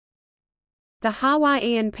The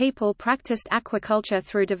Hawaiian people practiced aquaculture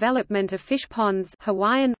through development of fish ponds,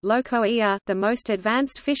 Hawaiian, loko ia, the most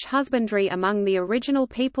advanced fish husbandry among the original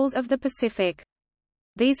peoples of the Pacific.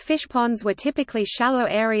 These fish ponds were typically shallow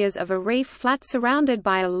areas of a reef flat surrounded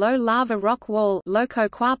by a low lava rock wall loko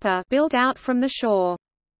kuapa built out from the shore.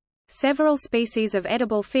 Several species of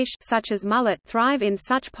edible fish such as mullet thrive in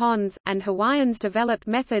such ponds, and Hawaiians developed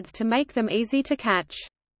methods to make them easy to catch.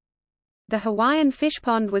 The Hawaiian fish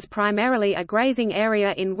pond was primarily a grazing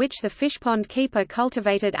area in which the fish pond keeper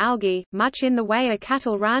cultivated algae, much in the way a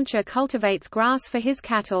cattle rancher cultivates grass for his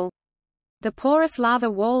cattle. The porous lava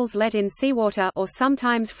walls let in seawater or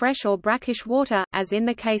sometimes fresh or brackish water, as in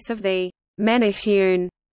the case of the Menehune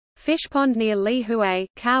fish pond near Lihue,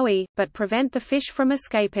 Kauai, but prevent the fish from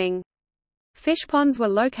escaping. Fish ponds were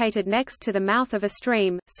located next to the mouth of a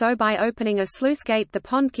stream, so by opening a sluice gate the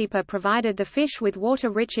pondkeeper provided the fish with water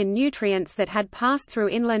rich in nutrients that had passed through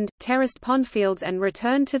inland, terraced pondfields and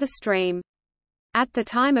returned to the stream. At the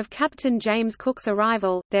time of Captain James Cook's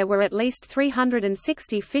arrival, there were at least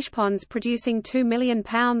 360 fish ponds producing 2 million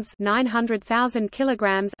pounds (900,000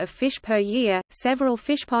 kilograms) of fish per year. Several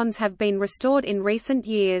fish ponds have been restored in recent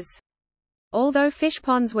years. Although fish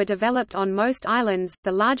ponds were developed on most islands,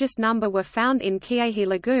 the largest number were found in Keahi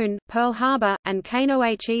Lagoon, Pearl Harbor, and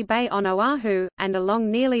Kainohe Bay on Oahu, and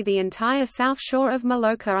along nearly the entire south shore of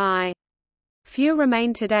Molokai. Few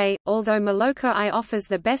remain today, although Molokai offers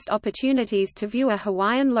the best opportunities to view a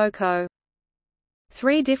Hawaiian loko.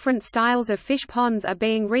 3 different styles of fish ponds are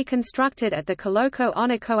being reconstructed at the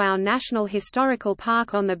Koloko-Onoko'au National Historical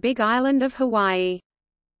Park on the Big Island of Hawaii.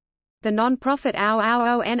 The non-profit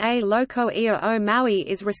Auaona Loko Ia o Maui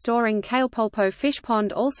is restoring Kailpolpo Fish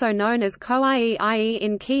Pond, also known as Koai ie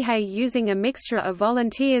in Kihei, using a mixture of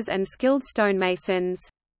volunteers and skilled stonemasons.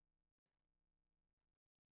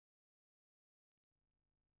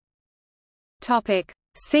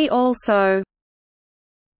 See also: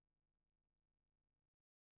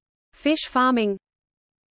 Fish farming,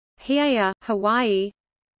 Hiea, Hawaii,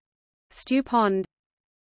 Stew pond.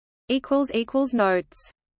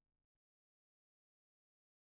 Notes